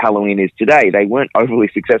by what Halloween is today, they weren't overly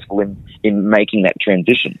successful in making that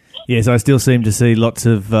transition. Yes, I still seem to see lots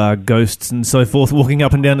of ghosts and so forth walking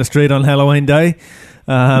up and down the street on Halloween Day,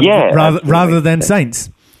 rather than saints.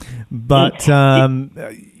 But you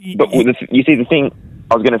see, the thing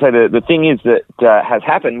I was going to say, the thing is that has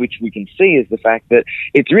happened, which we can see, is the fact that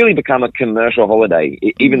it's really become a commercial holiday.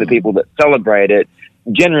 Even the people that celebrate it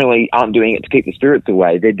generally aren't doing it to keep the spirits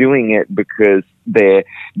away. They're doing it because they're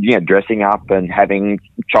dressing up and having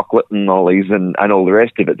chocolate and lollies and all the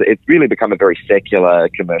rest of it. It's really become a very secular,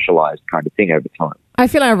 commercialized kind of thing over time. I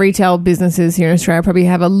feel our retail businesses here in Australia probably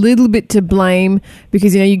have a little bit to blame,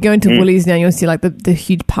 because you go into Woolies now, you'll see like the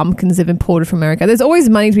huge pumpkins they've imported from America. There's always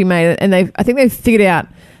money to be made, and I think they've figured out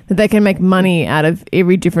that they can make money out of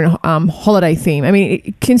every different holiday theme. I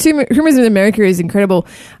mean, consumerism in America is incredible.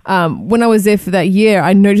 When I was there for that year,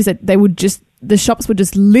 I noticed that the shops would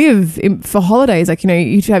just live for holidays. Like,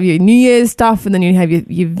 you'd have your New Year's stuff, and then you'd have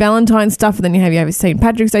your Valentine's stuff, and then you have your St.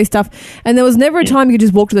 Patrick's Day stuff. And there was never a time you could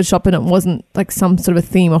just walk to the shop and it wasn't like some sort of a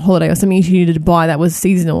theme or holiday or something you needed to buy that was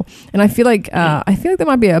seasonal. And I feel like there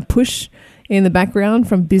might be a push in the background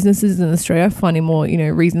from businesses in Australia finding more,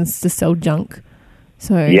 reasons to sell junk.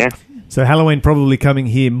 So Halloween probably coming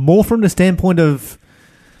here more from the standpoint of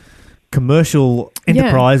commercial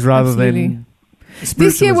enterprise rather than spiritualism.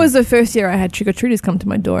 This year was the first year I had trick-or-treaters come to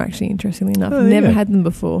my door, actually, interestingly enough. Never had them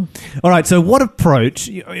before. All right, so what approach,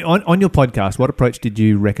 on your podcast, what approach did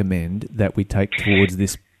you recommend that we take towards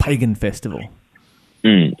this pagan festival?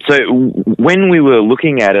 So when we were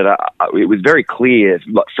looking at it, it was very clear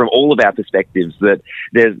from all of our perspectives that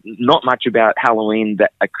there's not much about Halloween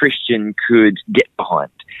that a Christian could get behind.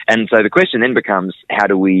 And so the question then becomes, how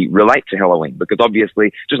do we relate to Halloween? Because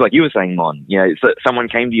obviously, just like you were saying, Mon, so someone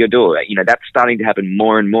came to your door. That's starting to happen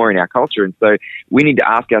more and more in our culture. And so we need to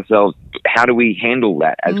ask ourselves, how do we handle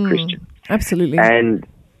that as Christians? Absolutely. And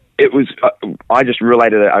it was, I just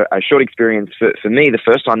related a short experience for me. The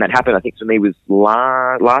first time that happened, I think for me, was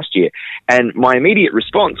last year. And my immediate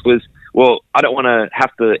response was, well, I don't want to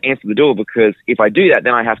have to answer the door, because if I do that,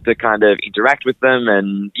 then I have to kind of interact with them,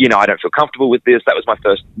 and, I don't feel comfortable with this. That was my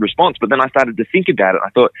first response. But then I started to think about it.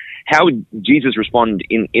 I thought, how would Jesus respond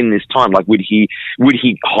in this time? Like, would he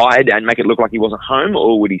hide and make it look like he wasn't home,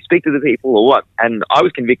 or would he speak to the people, or what? And I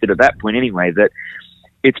was convicted at that point anyway that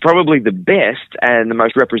it's probably the best and the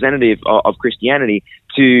most representative of Christianity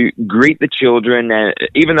to greet the children. And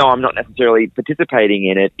even though I'm not necessarily participating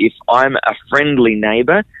in it, if I'm a friendly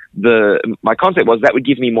neighbor, my concept was that would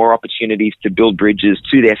give me more opportunities to build bridges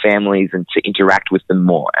to their families and to interact with them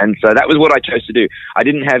more. And so that was what I chose to do. I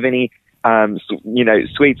didn't have any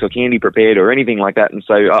sweets or candy prepared or anything like that. And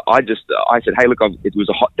so I said, hey, look, it was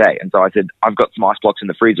a hot day. And so I said, I've got some ice blocks in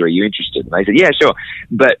the freezer. Are you interested? And they said, yeah, sure.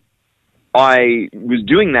 But I was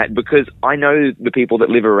doing that because I know the people that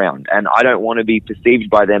live around, and I don't want to be perceived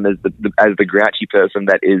by them as the grouchy person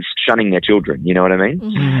that is shunning their children. You know what I mean?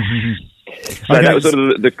 Mm-hmm. So that was sort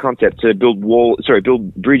of the concept, to build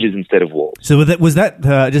bridges instead of walls. So was that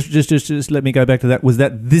just let me go back to that. Was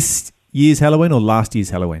that this year's Halloween or last year's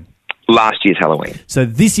Halloween? Last year's Halloween. So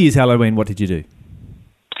this year's Halloween, what did you do?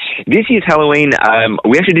 This year's Halloween,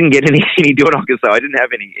 we actually didn't get any door knockers, so I didn't have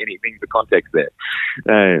anything for context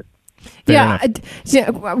there. This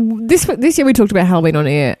year we talked about Halloween on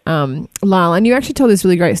air, Lyle, and you actually told this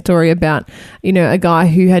really great story about, a guy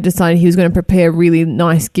who had decided he was going to prepare really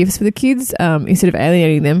nice gifts for the kids instead of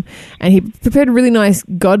alienating them, and he prepared really nice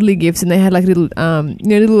godly gifts, and they had like little, I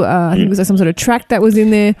think it was like some sort of tract that was in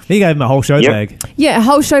there. He gave him a whole show bag. Yeah, a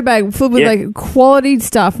whole show bag full with like quality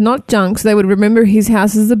stuff, not junk, so they would remember his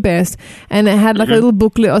house is the best, and it had like a little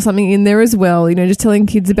booklet or something in there as well, just telling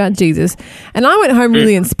kids about Jesus. And I went home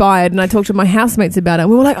really inspired, and I talked to my housemates about it,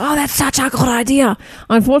 and we were like, oh, that's such a good idea.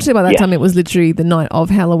 Unfortunately, by that time, it was literally the night of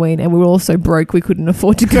Halloween, and we were all so broke we couldn't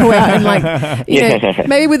afford to go out and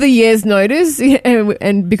maybe with a year's notice,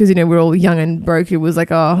 and because, we're all young and broke, it was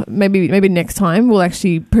like, oh, maybe next time we'll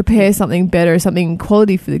actually prepare something better, something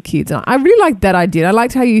quality for the kids. And I really liked that idea. I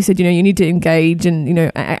liked how you said, you need to engage and,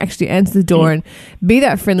 actually answer the door and be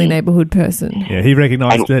that friendly neighbourhood person. Yeah, he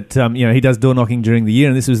recognised that, he does door knocking during the year,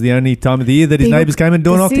 and this was the only time of the year that his neighbours came and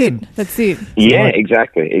door knocked him. That's it. Yeah,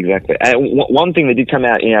 exactly. And one thing that did come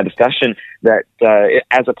out in our discussion that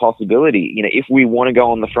as a possibility, if we want to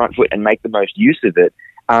go on the front foot and make the most use of it,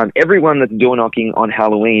 everyone that's door knocking on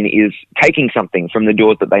Halloween is taking something from the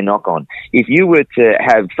doors that they knock on. If you were to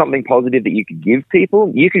have something positive that you could give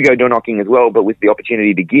people, you could go door knocking as well, but with the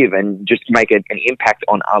opportunity to give and just make an impact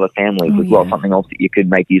on other families as well, something else that you could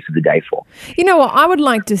make use of the day for. You know what? I would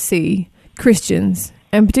like to see Christians,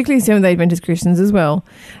 and particularly Seventh-day Adventist Christians as well,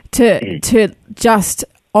 to just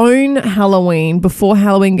own Halloween before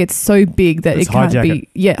Halloween gets so big that it can't be.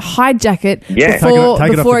 Yeah, hijack it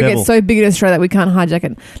before it gets so big in Australia that we can't hijack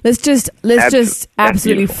it. Let's just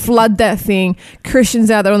absolutely flood that thing. Christians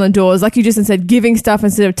out there on the doors, like you just said, giving stuff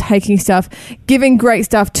instead of taking stuff, giving great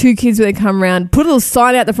stuff to kids when they come around. Put a little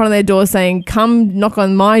sign out the front of their door saying, "Come knock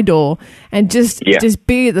on my door," and just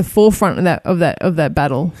be at the forefront of that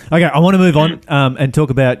battle. Okay, I want to move on and talk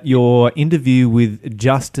about your interview with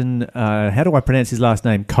Justin. How do I pronounce his last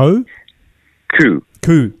name? Koo.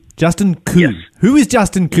 Justin Koo. Yes. Who is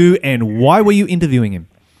Justin Koo, and why were you interviewing him?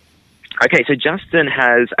 Okay, so Justin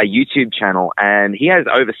has a YouTube channel, and he has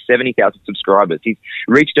over 70,000 subscribers. He's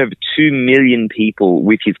reached over 2 million people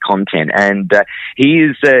with his content, and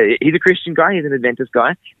he's a Christian guy. He's an Adventist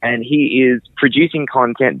guy, and he is producing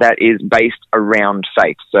content that is based around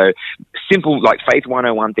faith. So simple, like Faith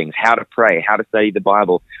 101 things: how to pray, how to study the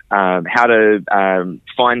Bible, how to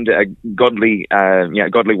find a godly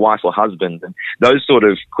wife or husband, and those sort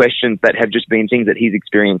of questions that have just been things that he's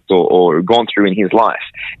experienced or gone through in his life.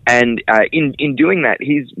 And in doing that,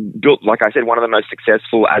 he's built, like I said, one of the most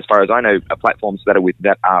successful, as far as I know, platforms that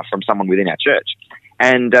are from someone within our church.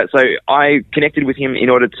 And so I connected with him in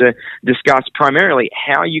order to discuss primarily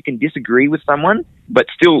how you can disagree with someone but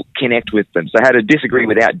still connect with them. So how to disagree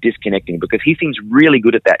without disconnecting, because he seems really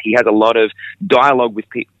good at that. He has a lot of dialogue with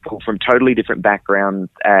people from totally different backgrounds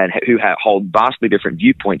and who hold vastly different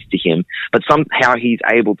viewpoints to him, but somehow he's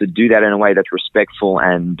able to do that in a way that's respectful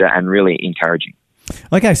and really encouraging.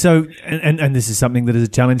 Okay, so, and this is something that is a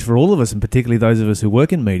challenge for all of us, and particularly those of us who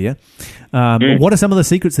work in media. What are some of the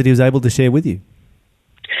secrets that he was able to share with you?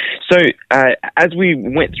 So as we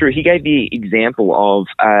went through, he gave the example of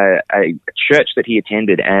a church that he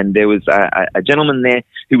attended, and there was a gentleman there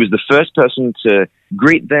who was the first person to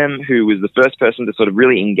greet them, who was the first person to sort of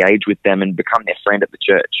really engage with them and become their friend at the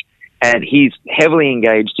church. And he's heavily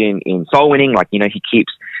engaged in soul winning, like, he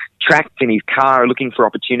keeps tracts in his car looking for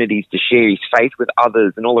opportunities to share his faith with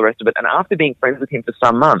others and all the rest of it. And after being friends with him for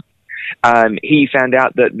some months, he found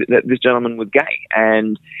out that this gentleman was gay,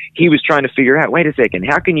 and he was trying to figure out, wait a second,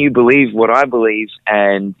 how can you believe what I believe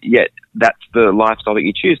and yet that's the lifestyle that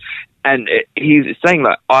you choose? And he's saying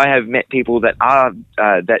that I have met people that are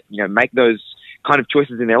make those kind of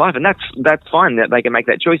choices in their life, and that's fine that they can make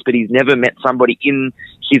that choice, but he's never met somebody in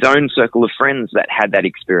his own circle of friends that had that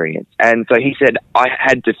experience. And so he said, I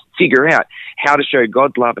had to figure out how to show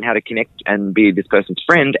God's love and how to connect and be this person's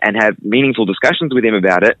friend and have meaningful discussions with him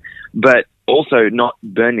about it, but also not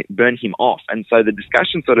burn him off. And so the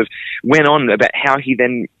discussion sort of went on about how he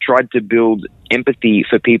then tried to build empathy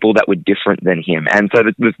for people that were different than him. And so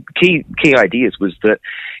the key ideas was that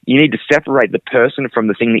you need to separate the person from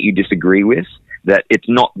the thing that you disagree with, that it's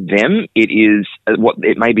not them,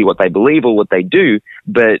 it may be what they believe or what they do,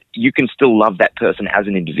 but you can still love that person as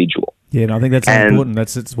an individual. Yeah, and I think that's important.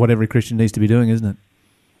 That's what every Christian needs to be doing, isn't it?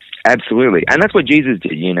 Absolutely, and that's what Jesus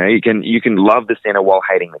did. You know, you can love the sinner while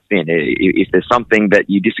hating the sin. If there's something that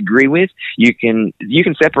you disagree with, you can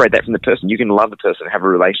separate that from the person. You can love the person and have a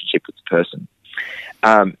relationship with the person.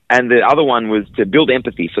 And the other one was to build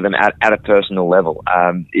empathy for them at a personal level.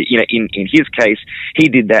 You know, in his case, he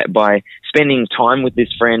did that by spending time with this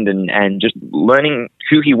friend and just learning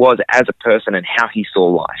who he was as a person and how he saw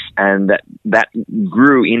life. And that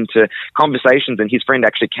grew into conversations. And his friend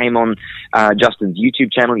actually came on Justin's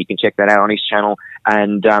YouTube channel. You can check that out on his channel.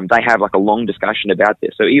 And they have like a long discussion about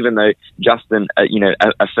this. So even though Justin,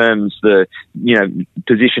 affirms the,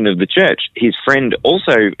 position of the church, his friend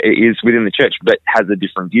also is within the church, but has a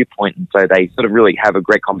different viewpoint. And so they sort of really have a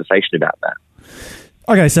great conversation about that.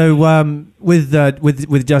 Okay, so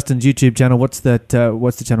with Justin's YouTube channel, what's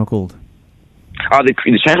the channel called?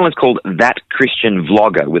 The channel is called That Christian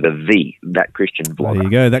Vlogger with a V. That Christian Vlogger. There you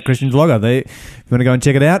go, That Christian Vlogger. If you want to go and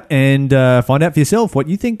check it out and find out for yourself what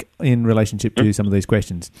you think in relationship to some of these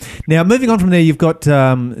questions. Now, moving on from there, you've got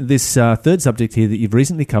this third subject here that you've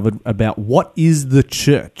recently covered about what is the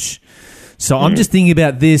church. So I'm just thinking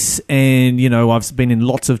about this, and, I've been in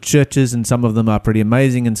lots of churches, and some of them are pretty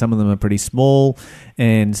amazing, and some of them are pretty small,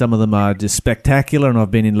 and some of them are just spectacular, and I've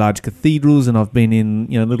been in large cathedrals, and I've been in,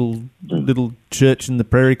 little church in the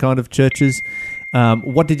prairie kind of churches.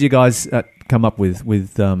 What did you guys come up with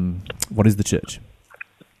what is the church?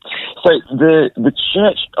 So the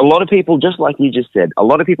church, a lot of people, just like you just said, a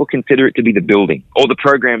lot of people consider it to be the building or the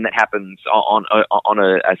program that happens on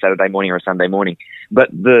a Saturday morning or a Sunday morning. But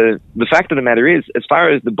the fact of the matter is, as far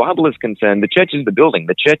as the Bible is concerned, the church is the building,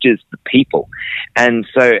 the church is the people. And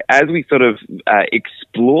so as we sort of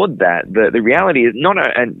explored that, the reality is not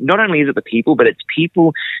only is it the people, but it's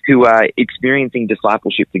people who are experiencing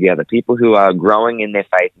discipleship together, people who are growing in their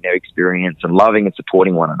faith and their experience and loving and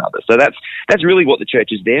supporting one another. So that's really what the church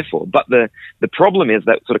is there for. But the problem is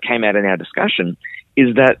that sort of came out in our discussion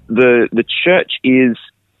is that the church is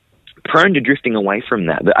prone to drifting away from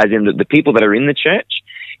that. As in the people that are in the church,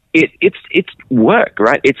 it's work,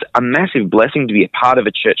 right? It's a massive blessing to be a part of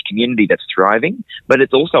a church community that's thriving, but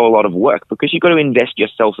it's also a lot of work because you've got to invest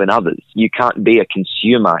yourself in others. You can't be a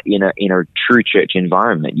consumer in a true church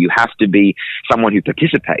environment. You have to be someone who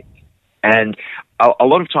participates. And a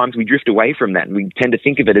lot of times we drift away from that, and we tend to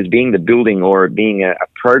think of it as being the building or being a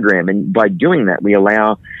program. And by doing that, we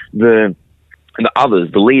allow the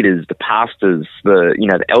others, the leaders, the pastors,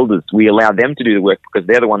 the elders, we allow them to do the work because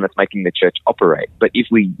they're the one that's making the church operate. But if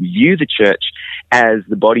we view the church as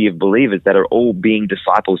the body of believers that are all being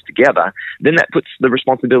disciples together, then that puts the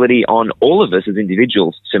responsibility on all of us as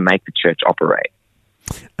individuals to make the church operate.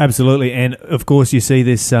 Absolutely, and of course you see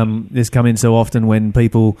this come in so often when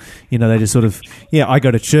people, they just sort of, I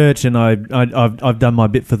go to church and I've done my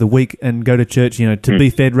bit for the week and go to church, to be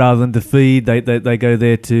fed rather than to feed. They go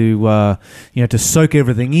there to to soak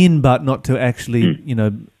everything in, but not to actually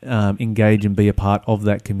engage and be a part of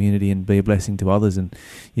that community and be a blessing to others. And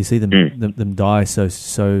you see them die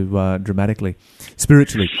so dramatically,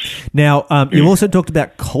 spiritually. Now, you also talked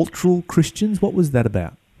about cultural Christians. What was that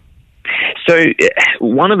about? So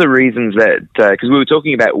one of the reasons that, because we were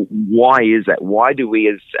talking about why is that? Why do we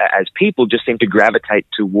as people just seem to gravitate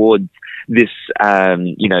towards this,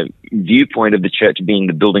 viewpoint of the church being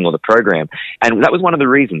the building or the program? And that was one of the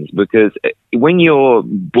reasons, because when you're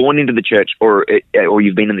born into the church or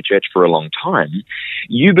you've been in the church for a long time,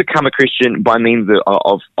 you become a Christian by means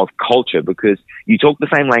of culture, because you talk the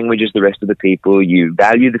same language as the rest of the people, you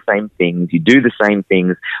value the same things, you do the same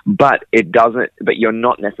things, but you're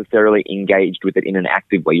not necessarily engaged with it in an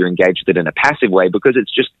active way. You're engaged with it in a passive way because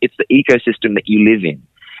it's the ecosystem that you live in.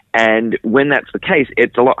 And when that's the case,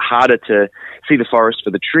 it's a lot harder to see the forest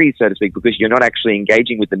for the trees, so to speak, because you're not actually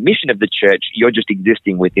engaging with the mission of the church. You're just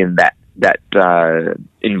existing within that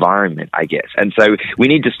environment, I guess. And so we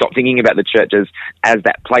need to stop thinking about the church as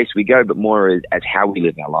that place we go, but more as how we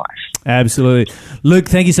live our life. Absolutely. Luke,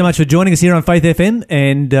 thank you so much for joining us here on Faith FM.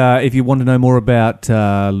 And if you want to know more about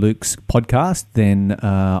Luke's podcast, then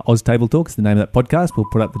Oz Table Talk is the name of that podcast. We'll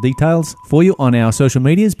put up the details for you on our social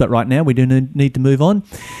medias, but right now we do need to move on.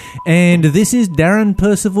 And this is Darren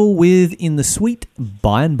Percival with In the Sweet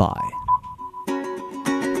By and By.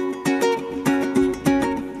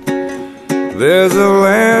 There's a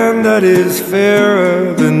land that is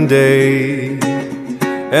fairer than day,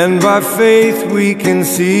 and by faith we can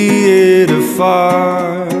see it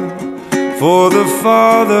afar. For the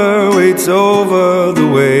Father waits over the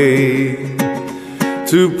way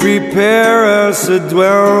to prepare us a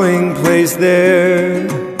dwelling place there.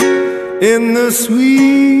 In the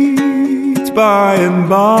sweet by and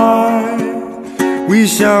by we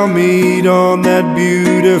shall meet on that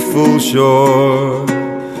beautiful shore.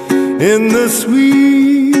 In the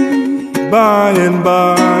sweet by and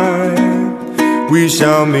by, we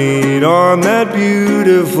shall meet on that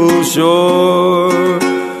beautiful shore.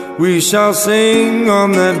 We shall sing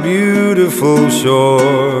on that beautiful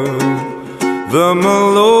shore the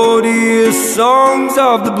melodious songs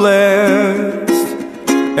of the blessed,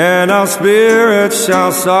 and our spirits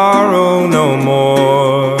shall sorrow no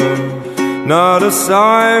more. Not a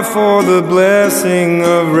sigh for the blessing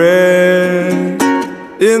of rest.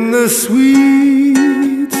 In the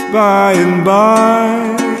sweet by and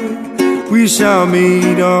by, we shall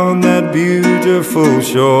meet on that beautiful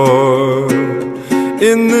shore.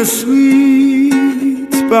 In the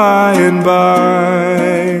sweet by and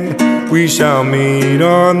by, we shall meet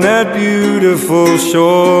on that beautiful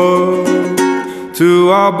shore. To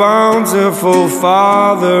our bountiful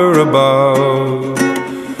Father above,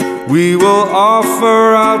 we will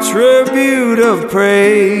offer our tribute of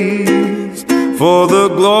praise for the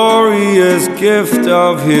glorious gift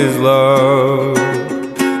of His love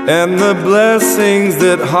and the blessings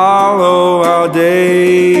that hallow our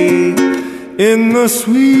day. In the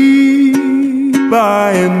sweet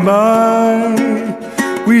by and by,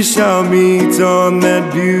 we shall meet on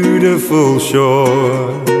that beautiful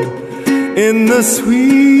shore. In the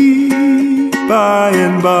sweet by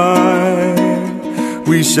and by,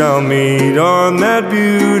 we shall meet on that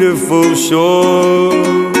beautiful shore.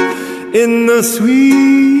 In the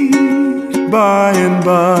sweet by and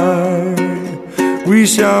by, we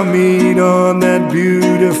shall meet on that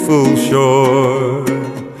beautiful shore.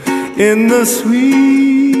 In the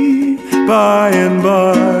sweet by and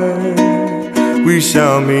by, we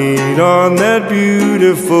shall meet on that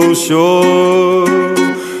beautiful shore.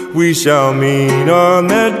 We shall meet on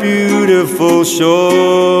that beautiful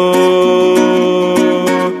shore.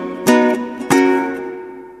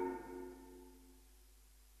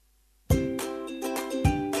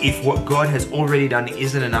 If what God has already done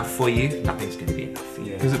isn't enough for you, nothing's going to be enough for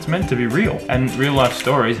you. Because it's meant to be real, and real life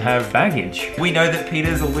stories have baggage. We know that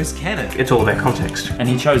Peter's a loose cannon. It's all about context. And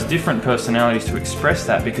he chose different personalities to express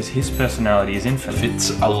that because his personality is infinite. If it's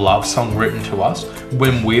a love song written to us,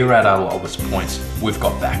 when we're at our lowest points, we've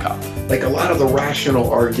got backup. Like a lot of the rational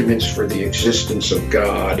arguments for the existence of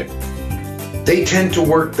God, they tend to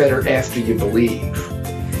work better after you believe.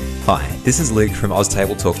 Hi, this is Luke from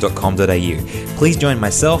oztabletalk.com.au. Please join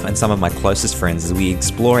myself and some of my closest friends as we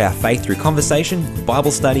explore our faith through conversation,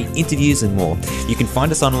 Bible study, interviews and more. You can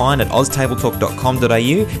find us online at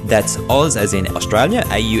oztabletalk.com.au. That's Oz as in Australia,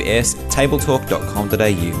 AUS,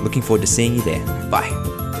 tabletalk.com.au. Looking forward to seeing you there. Bye.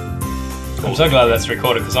 I'm so glad that's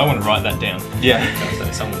recorded because I want to write that down. Yeah.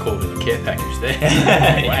 So someone called it a care package there.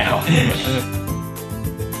 Wow.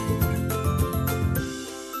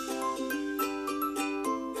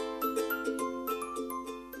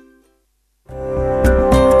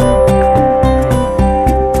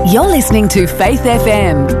 You're listening to Faith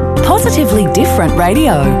FM, positively different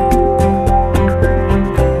radio.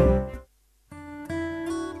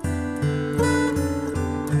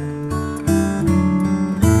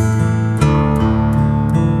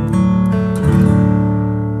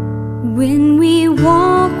 When we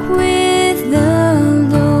walk with the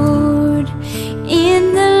Lord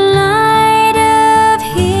in the light of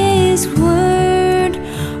His word,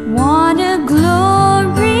 what a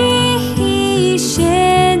glory He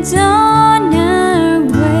sheds on our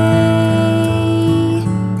way.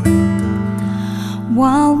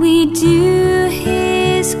 While we do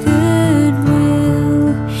His good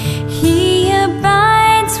will, He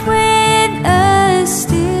abides with us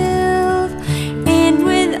still, and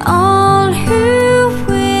with all who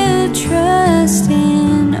will trust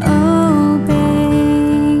and obey.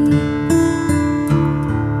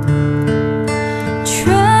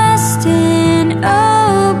 Trust and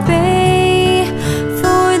obey,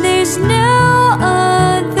 for there's no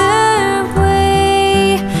other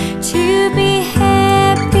way to be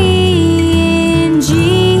happy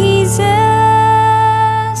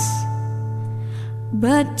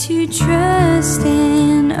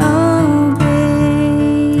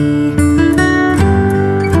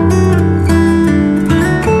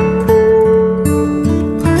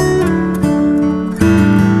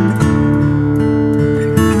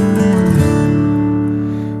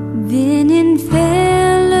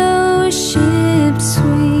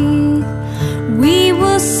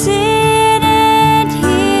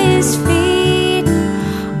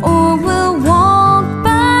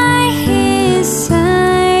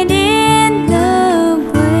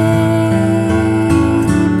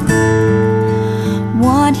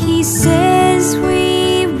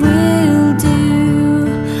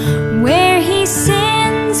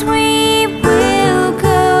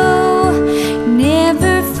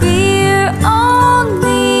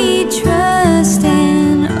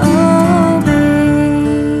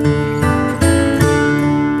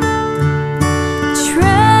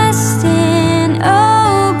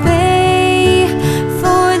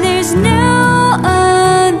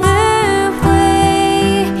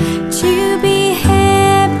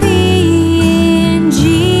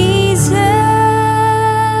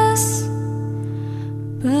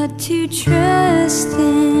but to trust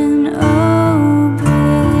in